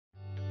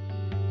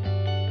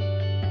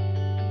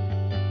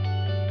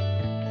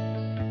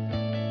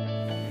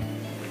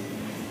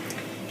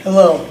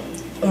Hello,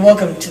 and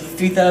welcome to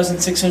the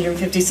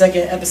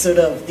 3652nd episode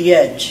of The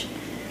Edge.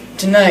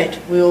 Tonight,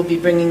 we will be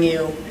bringing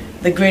you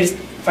the greatest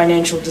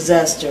financial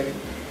disaster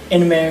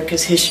in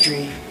America's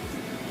history.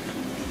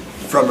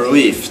 From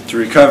relief to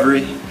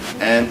recovery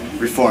and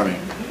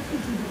reforming.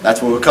 That's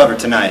what we'll cover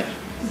tonight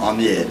on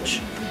The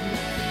Edge.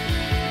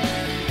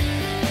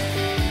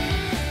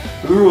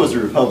 Hoover was a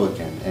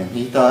Republican, and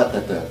he thought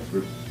that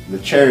the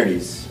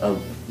charities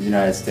of the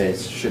United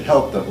States should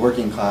help the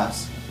working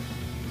class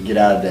get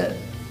out of debt.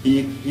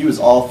 He was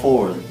all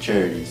for the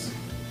charities.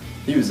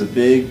 He was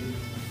he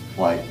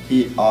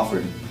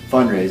offered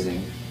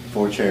fundraising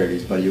for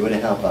charities, but he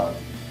wouldn't help out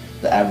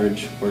the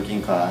average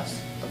working class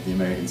of the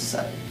American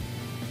society.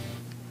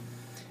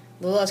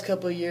 The last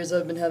couple of years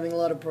I've been having a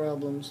lot of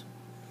problems.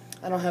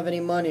 I don't have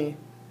any money.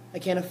 I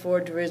can't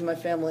afford to raise my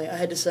family. I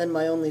had to send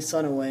my only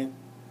son away.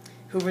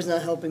 Hoover's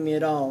not helping me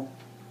at all.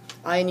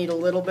 I need a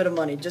little bit of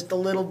money, just a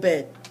little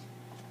bit.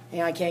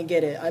 And I can't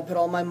get it. I put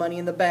all my money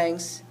in the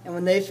banks, and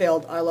when they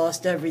failed, I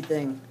lost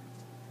everything.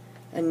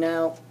 And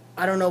now,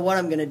 I don't know what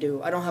I'm going to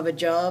do. I don't have a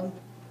job.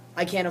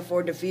 I can't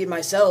afford to feed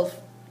myself.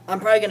 I'm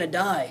probably going to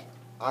die.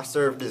 I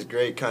served this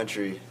great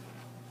country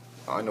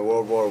in the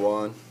World War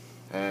I,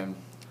 and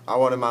I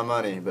wanted my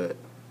money, but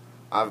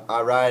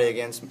I rioted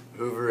against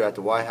Hoover at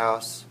the White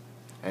House,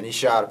 and he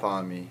shot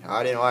upon me.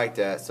 I didn't like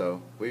that,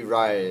 so we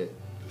rioted.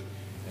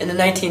 In the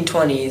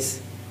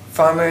 1920s,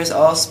 farmers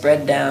all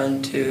spread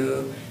down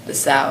to the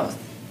South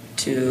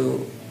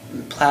to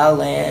plow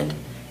land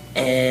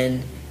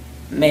and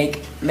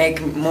make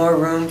more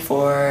room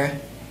for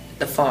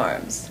the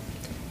farms.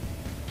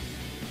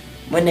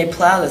 When they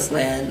plow this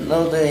land,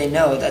 little do they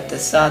know that the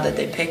sod that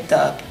they picked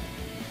up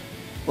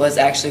was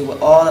actually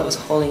all that was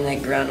holding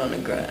that ground on the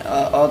ground,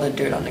 all the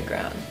dirt on the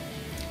ground.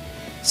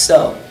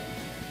 So,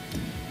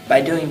 by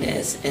doing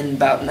this, in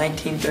about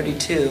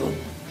 1932,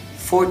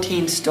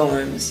 14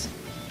 storms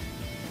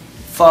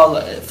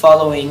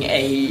following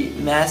a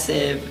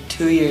massive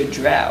 2-year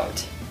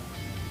drought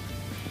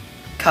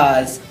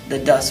caused the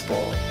Dust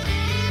Bowl.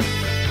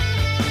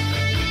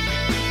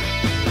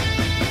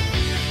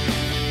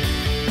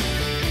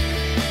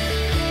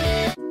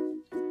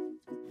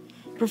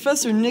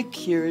 Professor Nick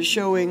here is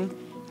showing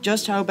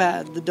just how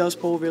bad the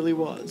Dust Bowl really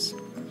was.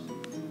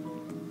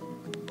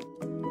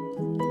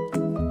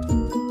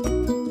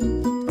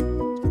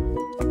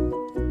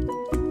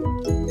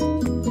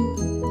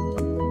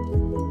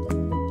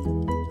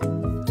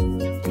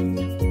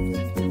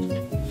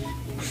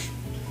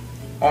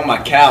 All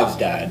my cows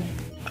died.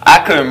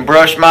 I couldn't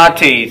brush my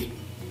teeth.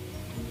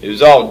 It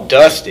was all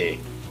dusty.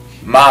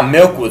 My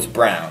milk was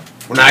brown.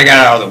 When I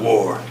got out of the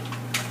war,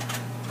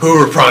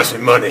 Hoover promised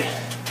me money.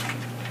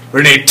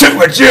 But he took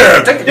my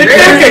job.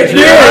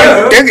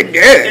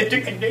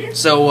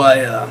 So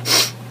I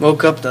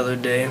woke up the other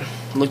day,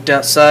 looked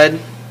outside,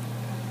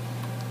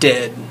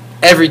 dead.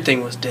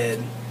 Everything was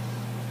dead.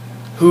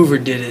 Hoover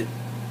did it.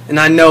 And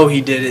I know he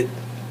did it.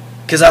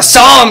 Because I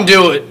saw him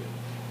do it.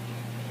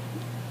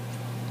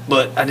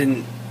 But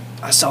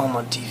I saw him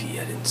on TV.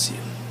 I didn't see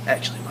him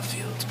actually in my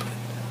fields. But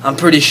I'm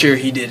pretty sure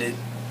he did it.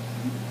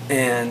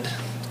 And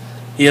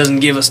he doesn't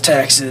give us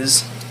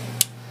taxes.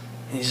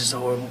 He's just a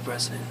horrible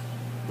president.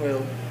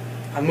 Well,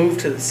 I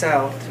moved to the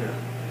South to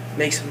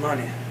make some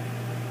money.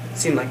 It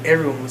seemed like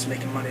everyone was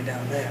making money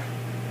down there.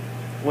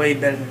 Way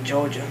better than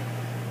Georgia.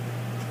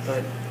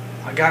 But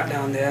I got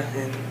down there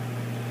and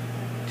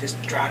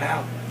just dried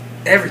out.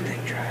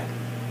 Everything dried.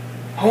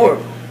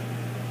 Horrible.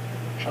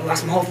 I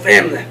lost my whole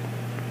family.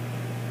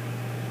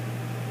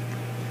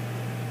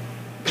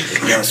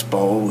 The Dust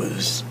Bowl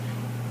was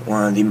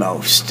one of the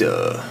most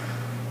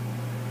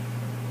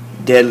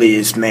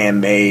deadliest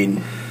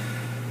man-made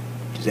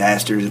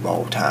disasters of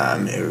all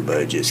time.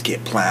 Everybody just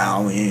kept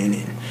plowing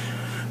and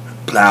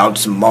plowed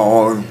some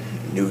more.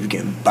 It was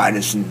going to bite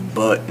us in the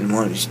butt, and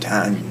one of these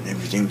times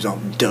everything was all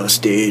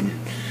dusted.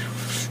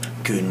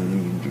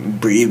 Couldn't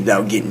breathe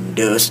without getting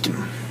dust in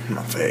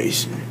my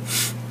face. And,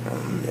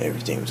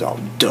 everything was all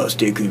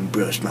dusty. Couldn't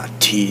brush my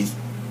teeth.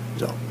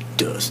 It was all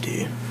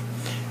dusty.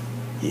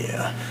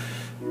 Yeah.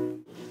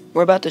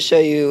 We're about to show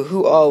you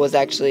who all was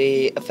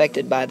actually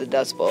affected by the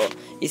Dust Bowl.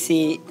 You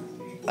see,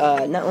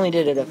 not only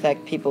did it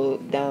affect people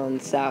down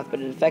south, but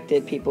it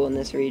affected people in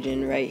this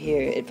region right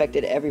here. It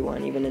affected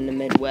everyone, even in the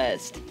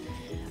Midwest.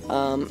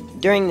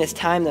 During this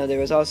time, though, there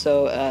was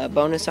also a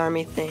bonus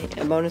army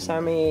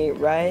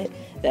riot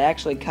that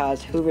actually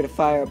caused Hoover to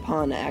fire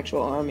upon the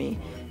actual army.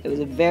 It was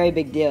a very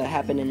big deal. It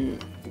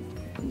happened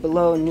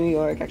below New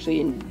York,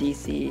 actually in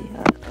D.C.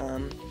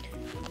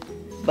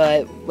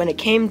 But when it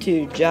came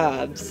to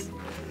jobs,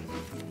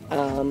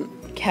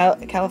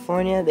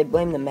 California, they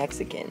blamed the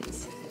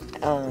Mexicans.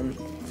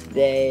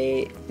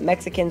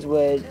 Mexicans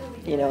would,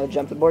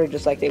 jump the border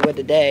just like they would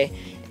today,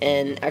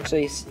 and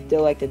actually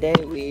still like today,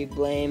 we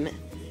blame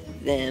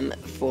them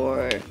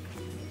for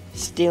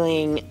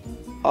stealing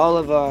all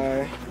of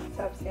our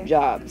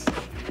jobs.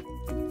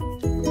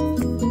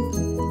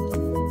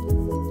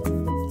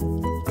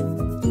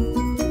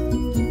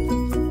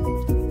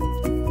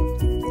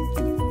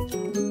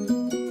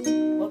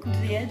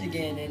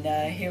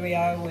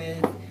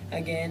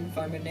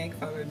 Farmer Nick,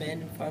 Farmer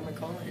Ben, and Farmer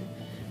Colin.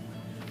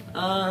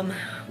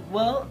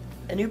 Well,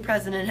 a new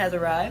president has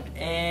arrived,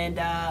 and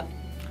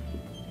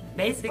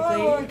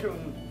basically,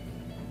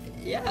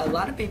 yeah, a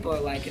lot of people are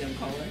liking him,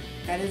 Colin.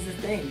 That is the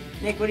thing.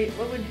 Nick, what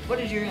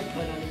is your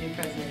input on the new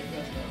president,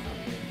 Roosevelt?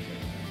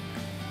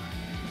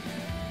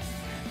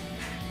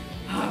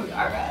 Oh,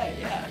 all right,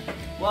 yeah.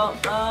 Well,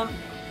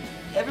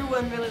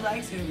 everyone really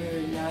likes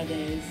Hoover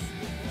nowadays,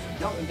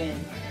 don't we,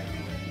 Ben?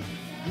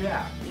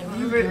 Yeah.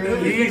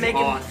 Hoover's He's making,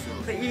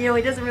 awesome. but he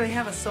doesn't really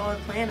have a solid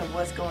plan of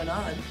what's going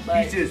on.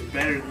 But He's just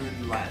better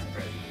than the last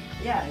president.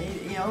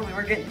 yeah,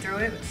 we're getting through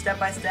it step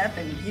by step,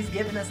 and he's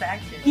giving us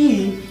action.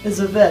 He is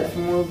a vet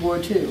from World War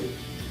II.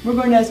 We're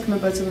going to ask him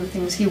about some of the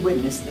things he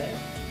witnessed there.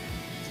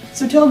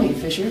 So tell me,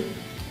 Fisher,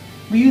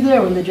 were you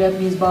there when the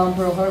Japanese bombed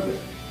Pearl Harbor?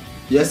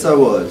 Yes, I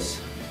was.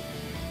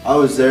 I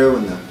was there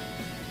when the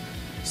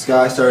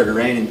sky started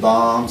raining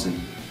bombs and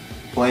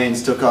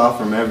planes took off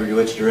from every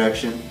which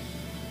direction.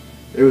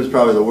 It was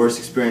probably the worst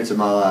experience of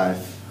my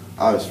life.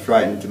 I was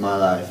frightened to my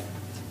life.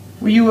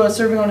 Were you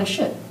serving on a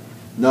ship?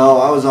 No,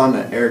 I was on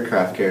an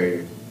aircraft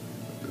carrier,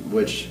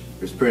 which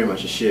is pretty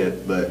much a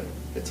ship, but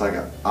it's like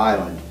an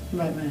island.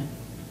 Right, man.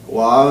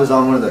 Well, I was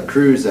on one of the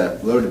crews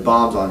that loaded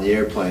bombs on the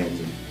airplanes,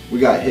 and we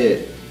got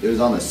hit. It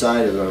was on the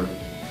side of our,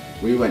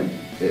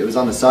 it was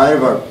on the side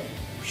of our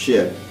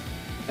ship,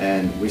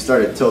 and we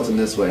started tilting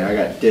this way. I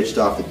got ditched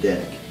off the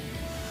deck.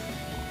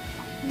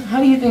 How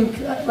do you think,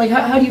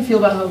 how do you feel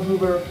about how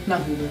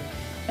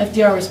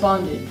FDR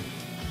responded?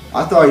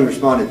 I thought he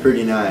responded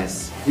pretty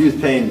nice. He was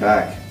paying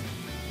back.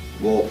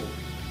 Well,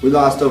 we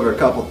lost over a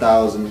couple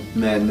thousand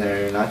men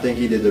there, and I think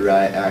he did the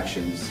right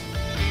actions.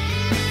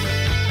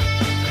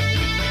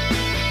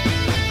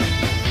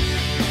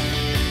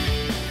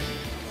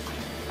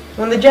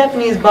 When the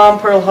Japanese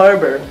bombed Pearl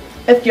Harbor,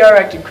 FDR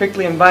acted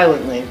quickly and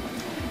violently.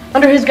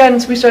 Under his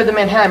guidance, we started the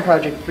Manhattan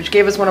Project, which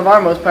gave us one of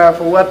our most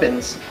powerful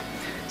weapons.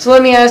 So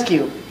let me ask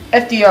you,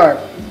 FDR,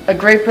 a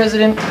great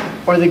president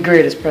or the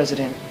greatest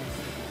president?